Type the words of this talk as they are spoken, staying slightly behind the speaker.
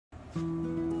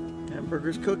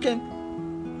Hamburger's cooking.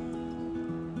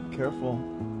 Careful,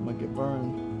 might get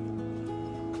burned.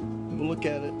 We'll look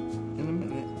at it in a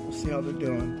minute. We'll see how they're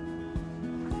doing.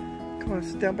 Come on,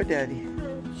 sit down by Daddy.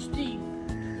 Steve.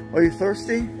 Are you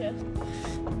thirsty? Yes.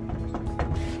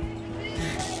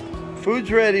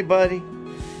 Food's ready, buddy.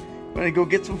 Want to go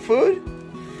get some food?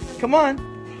 Come on.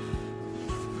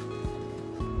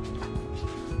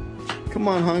 Come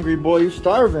on, hungry boy. You're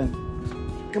starving.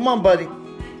 Come on, buddy.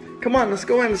 Come on, let's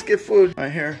go in. Let's get food.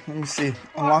 Right here. Let me see.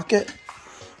 Unlock it.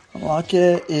 Unlock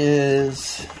it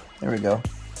is... There we go.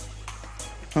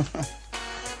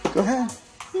 Go ahead.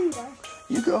 You go.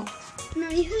 You go. No,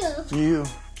 you. You.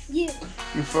 You.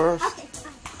 You first. Okay.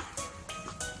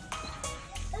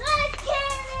 Let's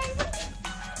get it.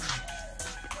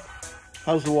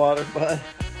 How's the water, bud?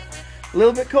 A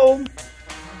little bit cold?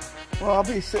 Well, I'll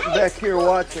be sitting back here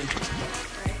watching.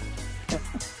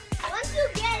 Once you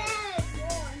get in, it's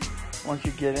warm. Once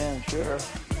you get in, sure.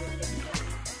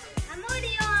 I'm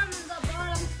already on the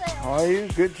bottom step. Are you?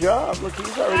 Good job. Look,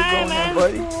 he's already going there,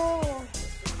 buddy.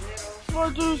 Sure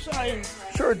do shine.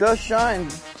 Sure does shine.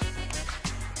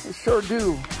 It sure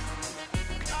do.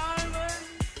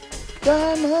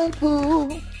 Diamond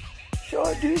pool.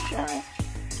 Sure do shine.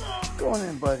 Go on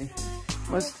in, buddy.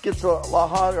 Once it gets a lot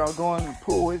hotter, I'll go in the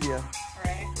pool with you.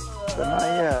 Right. But not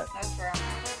yet. That's where I'm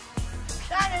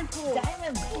Diamond pool.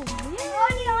 Diamond pool.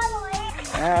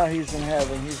 Now he's in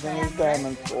heaven. He's in his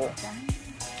diamond pool.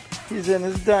 He's in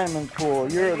his diamond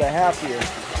pool. You're the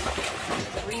happiest.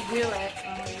 Redo it.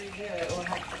 When we redo it, we'll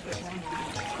have to put one.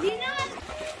 You know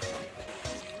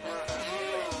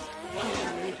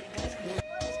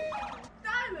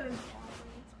Diamond.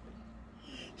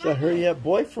 So I heard you have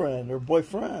boyfriend or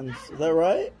boyfriends. Is that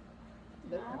right?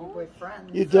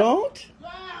 Boyfriend. You don't?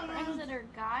 friends that are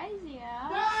guys,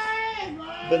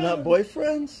 yeah. But not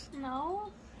boyfriends?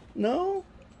 No. No?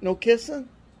 No kissing?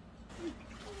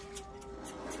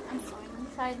 I'm going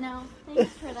inside now.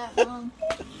 Thanks for that, Mom.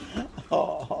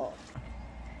 Oh.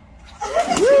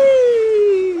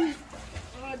 Whee!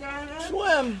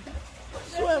 Swim!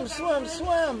 Swim, swim,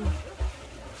 swim!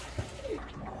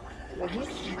 But he's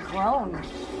grown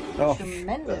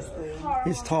tremendously.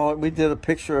 He's tall. We did a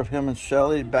picture of him and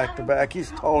Shelly back to back.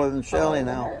 He's taller than Shelly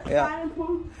now. Yeah.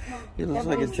 He looks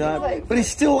like a giant. But he's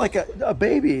still like a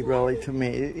baby, really, to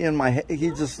me. In my head, he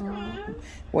just, the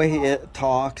way he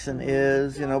talks and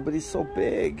is, you know, but he's so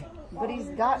big. But he's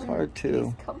gotten, hard to.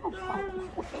 He's come a long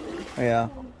way. Yeah.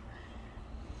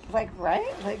 Like,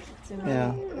 right? Like, to me,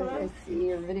 Yeah. I see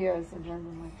your videos sometimes,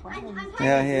 I'm like, wow.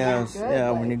 Yeah, he has. Good, Yeah,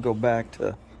 like, when you go back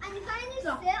to.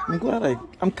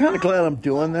 I'm kind of glad I'm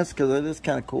doing this because it is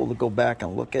kind of cool to go back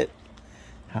and look at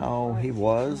how he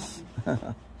was.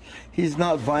 He's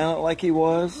not violent like he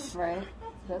was. Right.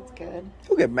 That's good.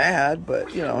 He'll get mad,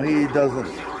 but you know he doesn't.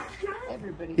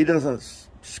 Everybody. He doesn't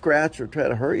scratch or try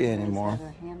to hurt you anymore. How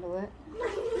to handle it.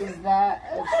 Is that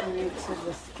attributed to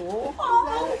the school?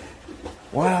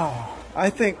 Wow. I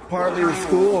think partly the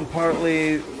school and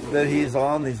partly that he's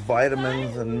on these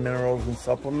vitamins and minerals and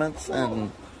supplements,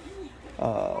 and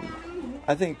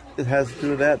I think it has to do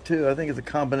with that too. I think it's a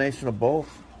combination of both.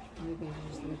 Maybe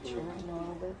he's maturing a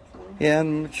little bit too. Yeah,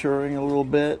 and maturing a little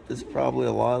bit is probably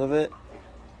a lot of it.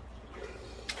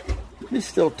 He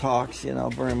still talks, you know,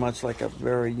 very much like a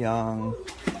very young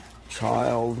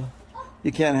child.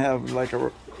 You can't have like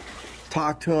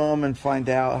talk to him and find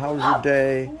out how was your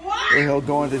day, or he'll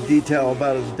go into detail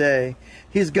about his day.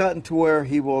 He's gotten to where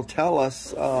he will tell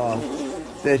us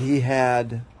that he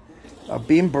had a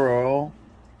Beanboro.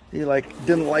 He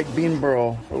didn't like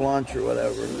Beanboro for lunch or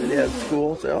whatever that he had at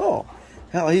school. Say, oh,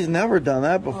 hell, he's never done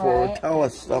that before. Right. Tell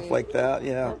us stuff like that.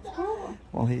 Yeah.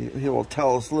 Well, he will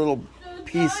tell us little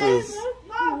pieces.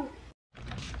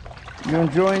 You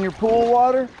enjoying your pool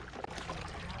water?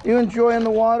 You enjoying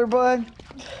the water, bud?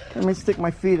 Let me stick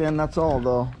my feet in. That's all,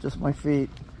 though. Just my feet.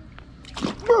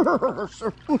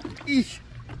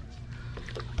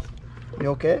 You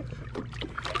okay?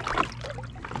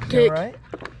 Cake. All right?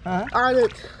 Huh? On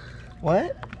it.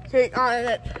 What? Cake on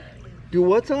it. Do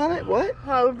what's on it? What?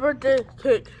 Happy birthday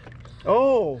cake.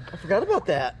 Oh, I forgot about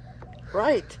that.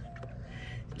 Right.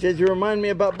 Did you remind me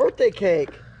about birthday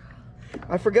cake?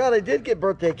 I forgot I did get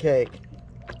birthday cake.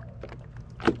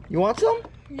 You want some?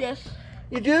 Yes.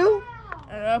 You do?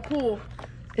 In a pool.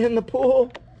 In the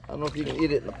pool? I don't know if you can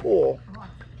eat it in the pool.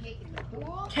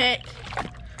 Cake.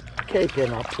 Cake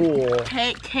in a pool.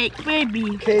 Cake,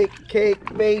 baby.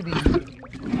 Cake, baby.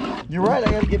 You're right,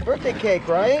 I gotta get birthday cake,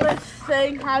 right? Let's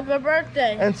sing happy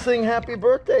birthday. And sing happy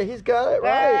birthday. He's got it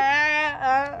right.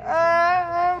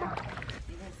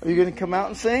 Are you gonna come out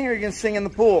and sing, or are you gonna sing in the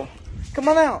pool? Come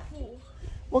on out.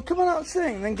 Well, come on out and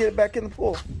sing, then get it back in the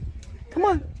pool. Come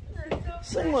on.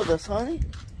 Sing with us, honey.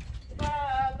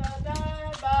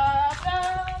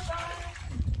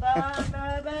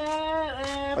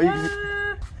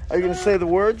 Are you going to say the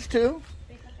words too?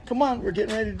 Come on, we're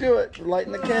getting ready to do it. We're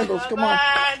lighting the candles. Come on.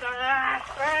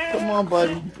 Come on,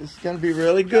 buddy. This is going to be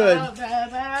really good.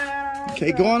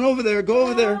 Okay, go on over there. Go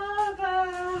over there.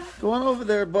 Go on over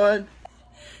there, bud.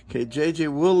 Okay, JJ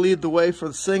will lead the way for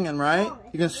the singing, right?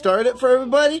 You going to start it for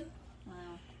everybody?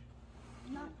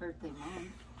 Not birthday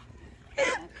mom.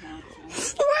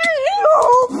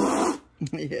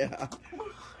 Yeah.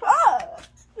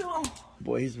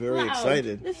 Boy, he's very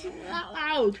excited. This is not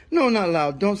loud. No, not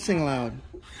loud. Don't sing loud.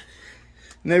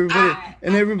 And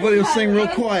everybody will sing real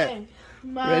quiet.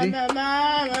 Ready?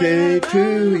 Birthday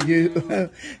to you.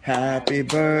 Happy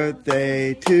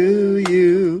birthday to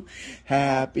you.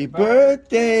 Happy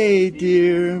birthday,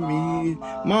 dear me.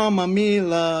 Mama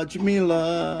Mila,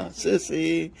 Jamiela,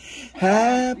 Sissy.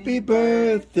 Happy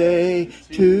birthday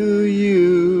to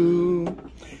you.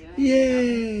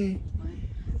 Yay.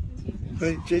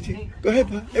 Ready, JT? Go ahead,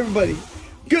 bud. Everybody.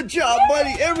 Good job,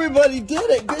 buddy. Everybody did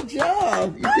it. Good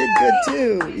job. You did good,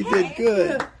 too. You did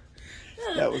good.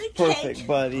 That was perfect,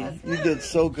 buddy. You did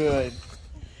so good.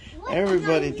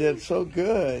 Everybody did so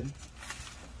good.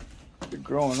 You're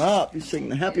growing up. You sang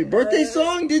the happy birthday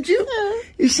song, did you?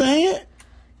 You sang it?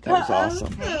 That was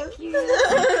awesome.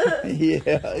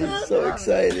 Yeah, he's so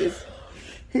excited.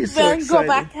 He's so excited. Go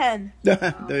back 10.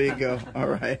 There you go. All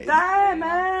right. You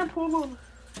Man. want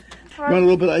a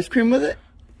little bit of ice cream with it?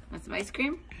 Want some ice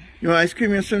cream? You want ice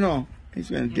cream, yes or no? He's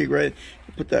going to dig right,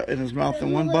 put that in his mouth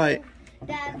in one bite.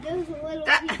 Dad, there's a little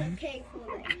piece of cake for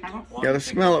me. You got to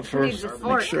smell it first.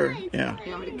 Make sure. Yeah.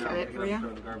 You want me to cut it for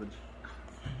you?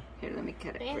 Here, let me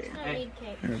cut it for Vance you. don't need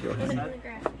cake. There you go, Put it honey. on the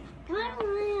ground.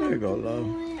 There you go, love.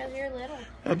 Because you're little.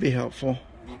 That'd be helpful.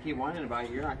 You keep whining about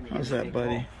it, you're not going to How's that,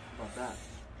 buddy? How about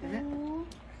that?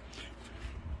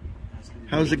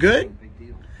 How's it good? Big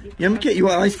deal. Yummy cake. You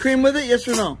want ice cream with it? Yes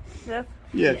or no? Yes.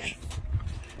 Yes.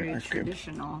 Very Ice cream.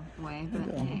 traditional way,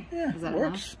 but hey, Yeah, is that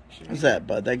works. enough? How's that,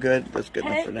 bud? That good? That's good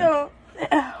enough for now.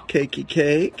 Cakey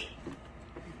cake.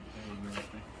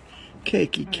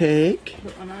 Cakey cake.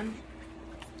 Put one on.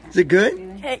 Is it good?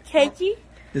 Cakey?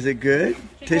 Is it good?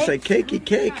 Tastes like cakey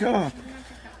cake, huh?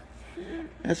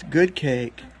 That's good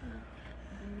cake.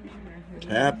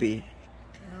 Happy.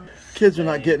 Kids are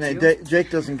not getting it. Jake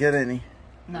doesn't get any.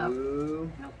 No.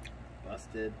 Ooh.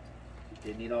 Busted.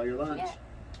 Didn't eat all your lunch.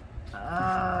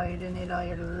 Oh, you didn't eat all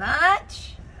your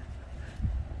lunch?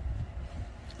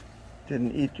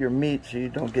 Didn't eat your meat, so you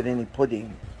don't get any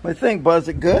pudding. What do you think, Buzz? Is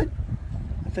it good?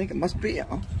 I think it must be,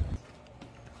 huh?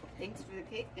 Thanks for the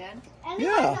cake, Dad.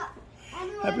 Yeah.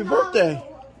 Happy birthday.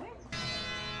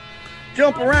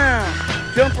 Jump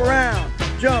around, jump around,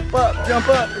 jump up, jump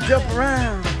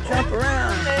around, jump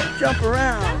around, jump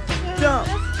around, jump,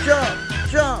 jump,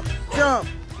 jump, jump.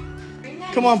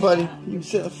 Come on, buddy. You can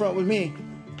sit in the front with me.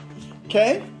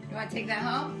 Okay? You want to take that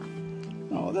home?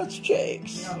 Oh, that's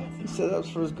Jake's. He said that was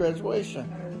for his graduation.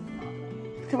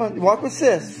 Come on, walk with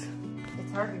sis.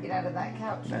 It's hard to get out of that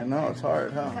couch. I know, it's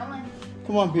hard, huh? Come on.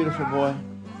 Come on, beautiful boy.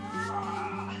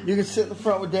 You can sit in the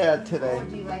front with Dad today.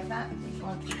 Do you like that?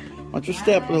 Why don't you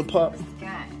step, little pup?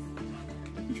 Guys.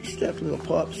 Why don't you step, little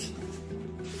pups?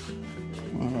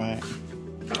 All right.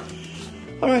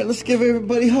 All right, let's give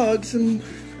everybody hugs and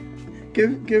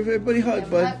give everybody a hug,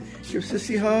 bud. Give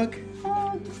Sissy a hug.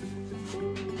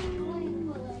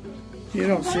 You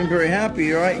don't seem very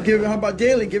happy, all right? How about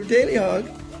Daylie? Give Daylie a hug.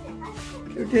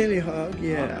 Give Daylie a hug.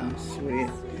 Yeah, sweet.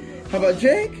 How about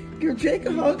Jake? Give Jake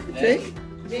a hug. Jake?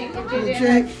 Jake.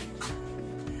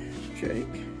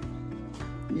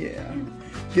 Yeah.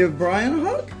 Give Brian a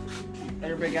hug.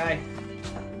 There, big guy.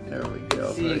 There we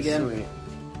go. See you Very again. sweet.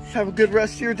 Have a good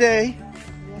rest of your day.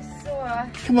 Yes, sir.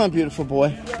 Come on, beautiful boy.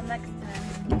 Until next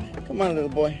time. Come on, little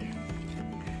boy.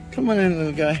 Come on in,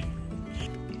 little guy.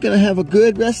 Gonna have a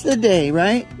good rest of the day,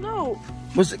 right? No.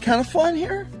 Was it kind of fun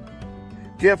here?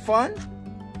 Did you have fun?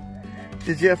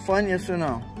 Did you have fun, yes or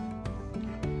no?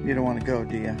 You don't want to go,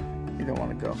 do you? You don't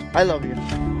want to go. I love you.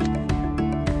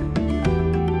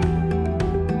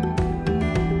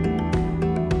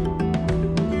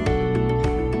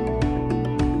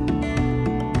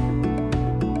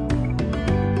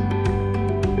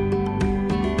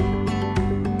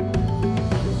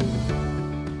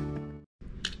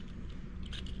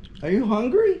 Are you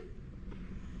hungry?